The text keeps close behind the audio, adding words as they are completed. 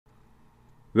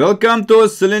Welcome to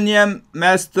Selenium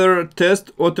Master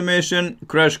Test Automation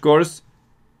Crash Course.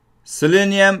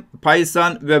 Selenium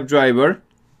Python Webdriver.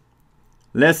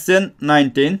 Lesson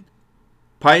 19.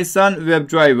 Python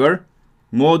Webdriver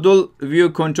Module View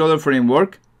Controller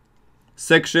Framework.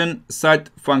 Section Site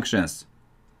Functions.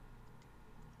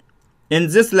 In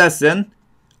this lesson,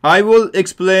 I will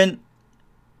explain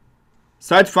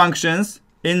site functions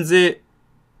in the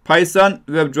Python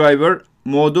Webdriver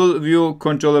Module View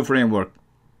Controller Framework.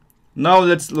 Now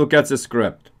let's look at the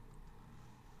script.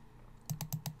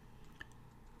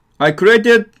 I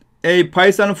created a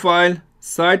Python file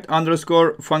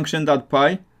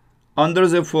site_function.py under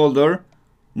the folder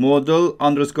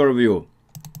module_view.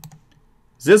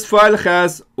 This file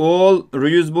has all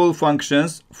reusable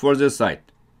functions for the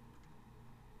site.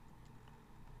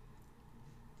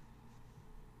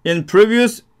 In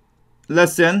previous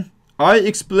lesson, I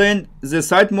explained the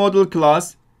site model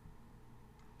class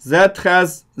that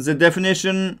has the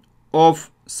definition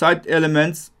of site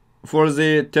elements for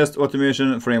the test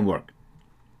automation framework.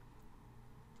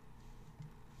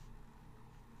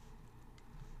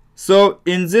 So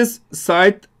in this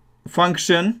site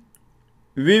function,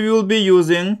 we will be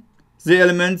using the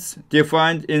elements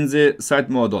defined in the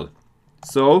site model.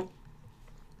 So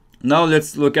now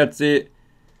let's look at the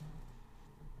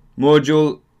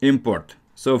module import.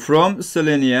 So from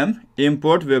Selenium,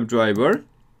 import WebDriver.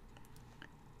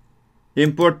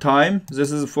 Import time,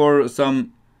 this is for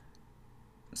some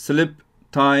sleep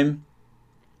time.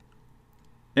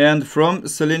 And from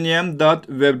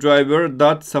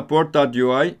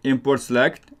selenium.webdriver.support.ui import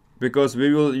select, because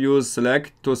we will use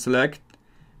select to select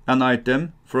an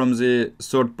item from the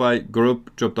sort by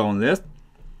group dropdown list.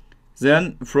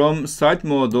 Then from site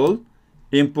module,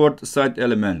 import site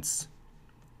elements.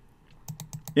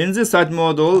 In the site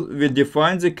module, we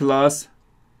define the class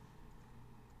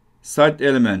site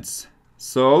elements.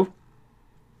 So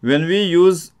when we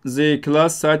use the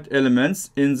class site elements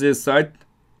in the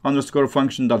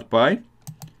site_function.py,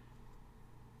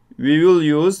 we will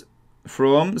use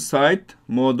from site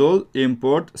module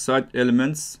import site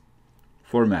elements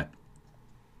format.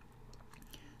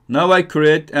 Now I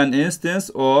create an instance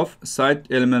of site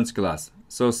elements class.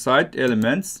 So site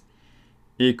elements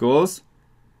equals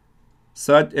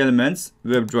site elements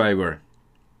WebDriver.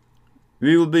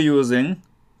 We will be using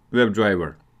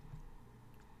WebDriver.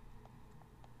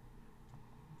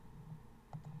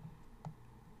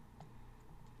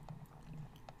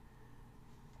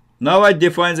 Now I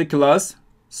define the class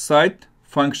site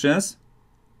functions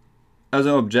as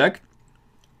an object,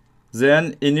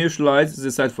 then initialize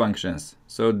the site functions.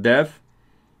 So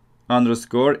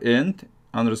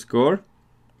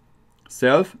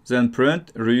def_int_self, then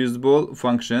print reusable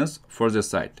functions for the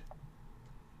site.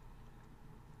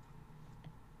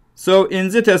 So in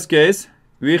the test case,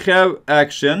 we have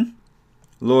action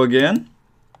login,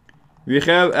 we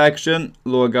have action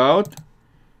logout,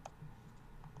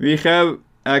 we have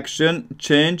action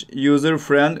change user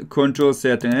friend control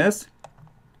settings,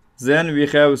 then we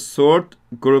have sort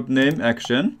group name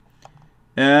action,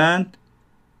 and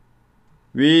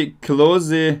we close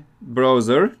the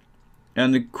browser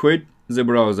and quit the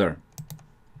browser.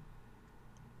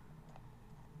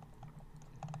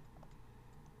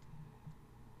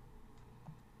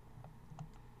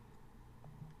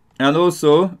 And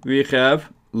also we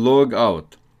have log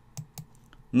out.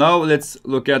 Now let's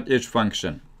look at each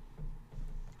function.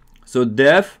 So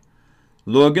def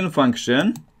login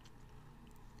function,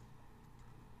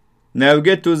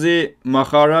 navigate to the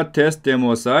Mahara test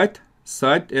demo site,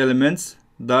 site elements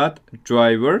dot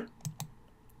driver,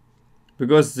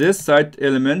 because this site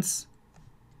elements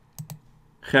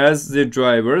has the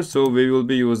driver, so we will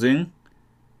be using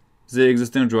the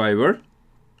existing driver.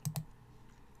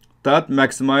 Dot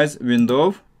maximize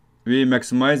window, we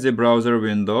maximize the browser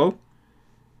window.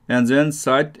 And then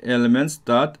site elements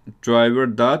dot driver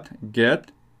dot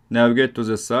get, navigate to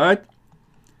the site.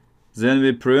 Then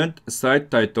we print site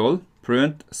title,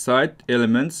 print site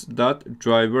elements dot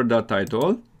driver dot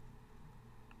title.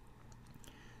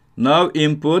 Now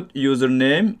input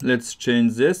username. Let's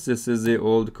change this. This is the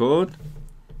old code.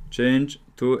 Change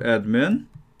to admin.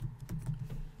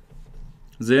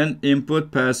 Then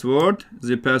input password.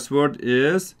 The password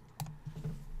is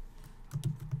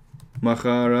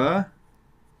Mahara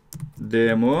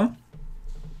demo.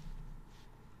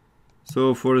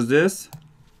 So for this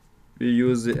we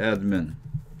use the admin.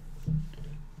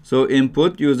 So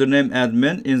input username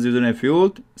admin in the username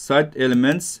field, site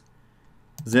elements.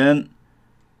 Then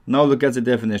now look at the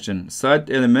definition. Site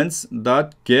elements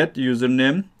dot get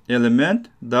username element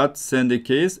dot send a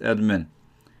case admin.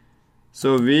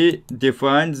 So we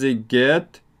define the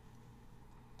get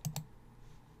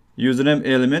username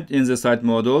element in the site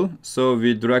module, so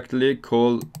we directly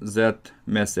call that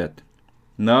method.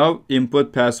 Now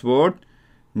input password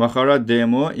Mahara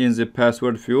demo in the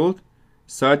password field,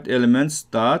 site elements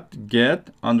dot get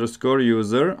underscore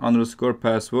user underscore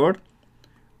password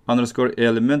underscore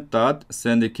element dot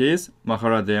send the keys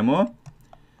Mahara demo.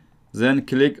 Then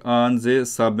click on the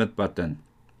submit button.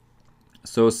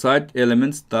 So site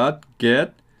elements dot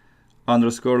get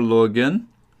underscore login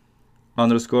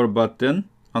underscore button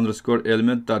underscore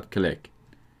element dot click.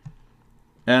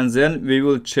 And then we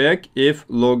will check if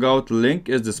logout link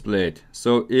is displayed.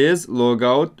 So is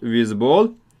logout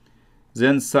visible?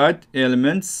 Then site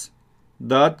elements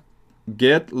dot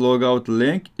get logout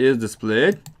link is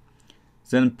displayed.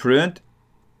 Then print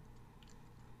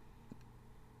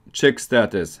check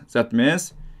status. That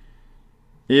means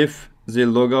if the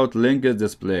logout link is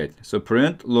displayed. So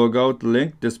print logout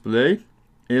link display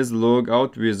is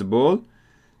logout visible.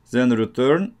 Then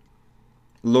return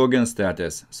login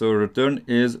status. So return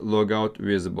is logout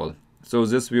visible. So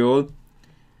this will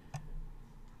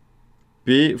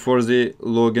be for the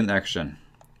login action.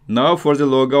 Now for the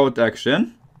logout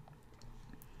action,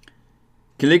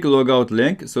 click logout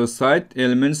link. So site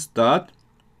elements dot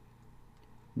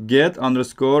get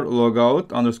underscore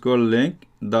logout underscore link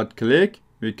dot click.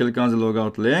 We click on the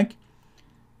logout link.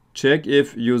 Check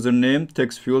if username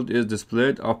text field is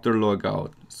displayed after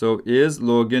logout. So is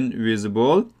login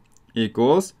visible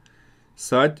equals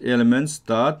site elements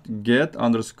dot get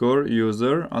underscore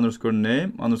user underscore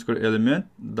name underscore element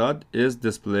dot is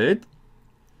displayed.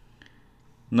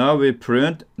 Now we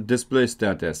print display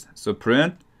status. So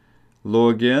print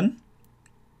login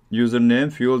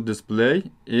username field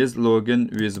display is login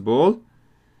visible.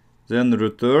 Then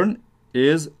return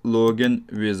is login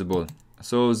visible.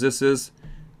 So this is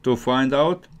to find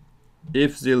out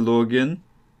if the login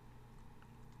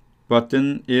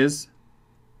button is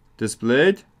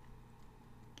displayed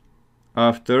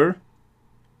after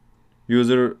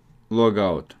user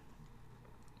logout.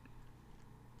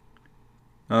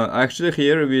 Actually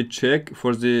here we check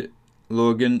for the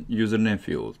login username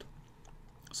field.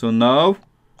 So now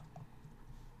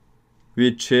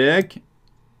we check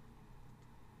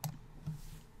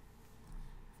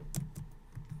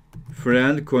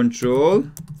friend control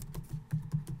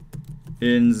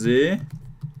in the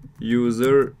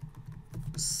user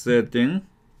settings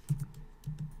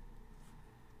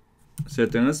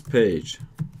page.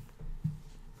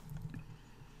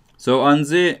 So on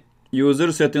the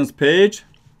user settings page,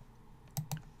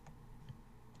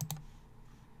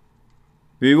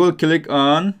 we will click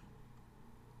on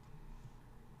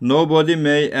nobody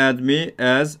may add me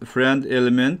as friend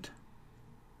element.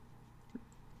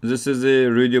 This is the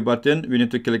radio button. We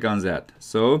need to click on that.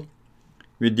 So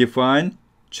we define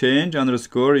change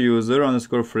underscore user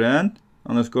underscore friend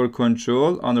underscore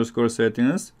control underscore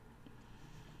settings.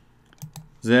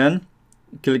 Then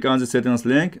click on the settings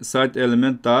link, site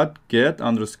element dot get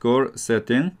underscore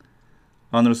setting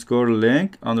underscore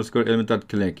link underscore element dot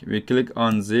click. We click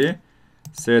on the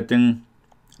setting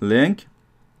link.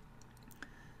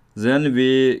 Then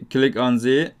we click on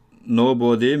the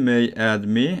nobody may add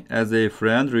me as a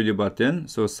friend radio button.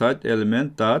 So site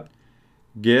element dot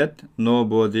get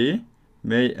nobody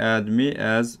may add me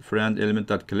as friend element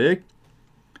dot click.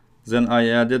 Then I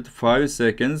added 5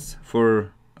 seconds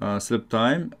for sleep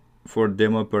time for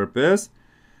demo purpose.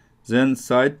 Then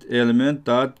site element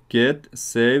dot get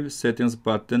save settings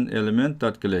button element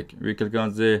dot click. We click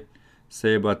on the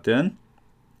save button.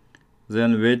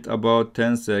 Then wait about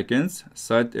 10 seconds.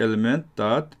 Site element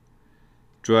dot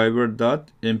driver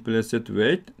dot implicit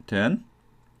wait 10.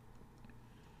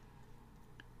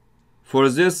 For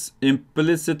this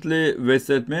implicitly wait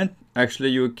statement, actually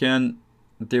you can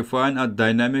define a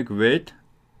dynamic wait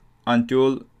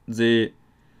until the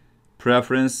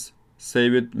preference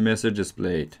saved message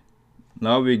displayed.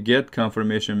 Now we get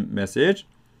confirmation message.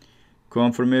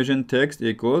 Confirmation text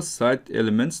equals site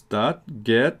elements dot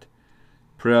get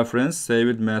preference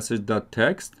saved message dot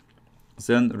text.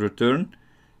 Then return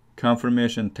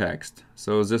confirmation text.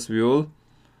 So this will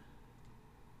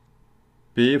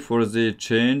be for the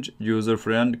change user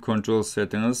friend control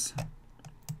settings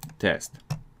test.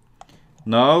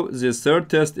 Now the third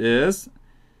test is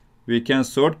we can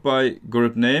sort by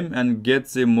group name and get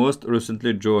the most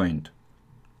recently joined.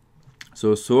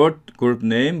 So sort group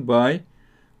name by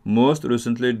most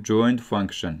recently joined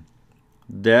function.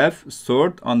 Def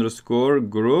sort underscore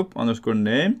group underscore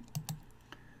name.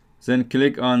 Then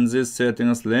click on this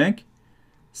settings link.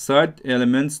 Site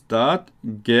elements dot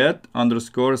get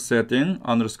underscore setting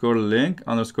underscore link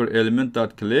underscore element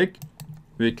dot click.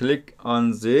 We click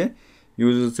on the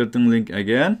user setting link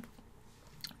again.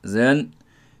 Then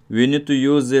we need to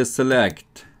use the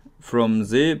select from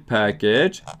the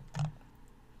package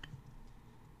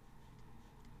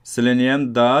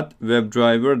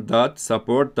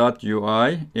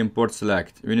selenium.webdriver.support.ui import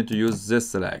select. We need to use this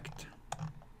select.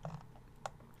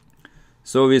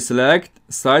 So we select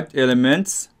site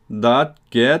elements dot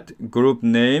get group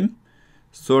name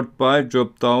sort by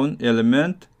drop down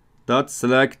element dot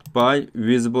select by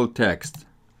visible text.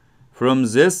 From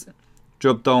this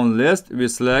drop down list we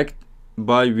select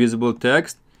by visible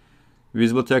text.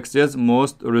 Visible text is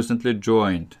most recently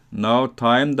joined. Now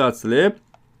time dot sleep.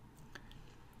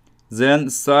 Then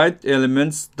site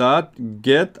elements dot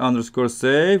get underscore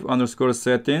save underscore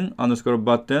setting underscore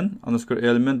button underscore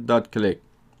element dot click.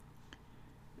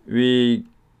 We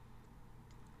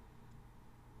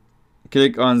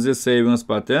click on the savings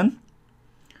button.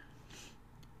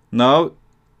 Now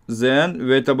then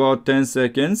wait about 10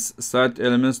 seconds. Site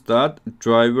elements dot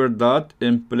driver dot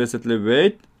implicitly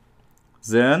wait.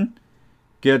 Then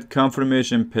get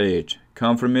confirmation page.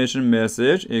 Confirmation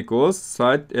message equals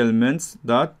site elements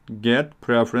dot get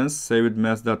preference saved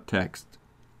mess dot text.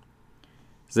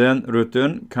 Then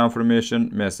return confirmation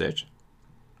message.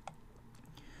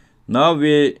 Now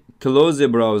we close the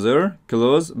browser.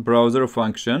 Close browser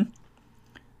function.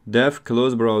 Def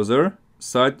close browser.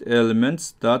 Site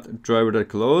elements dot driver dot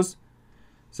close.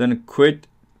 Then quit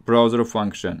browser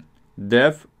function.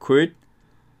 Def quit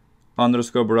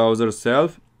underscore browser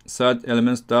self site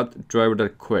elements dot driver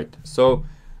dot quit. So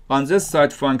on this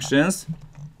site functions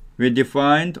we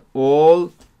defined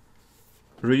all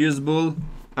reusable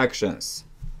actions.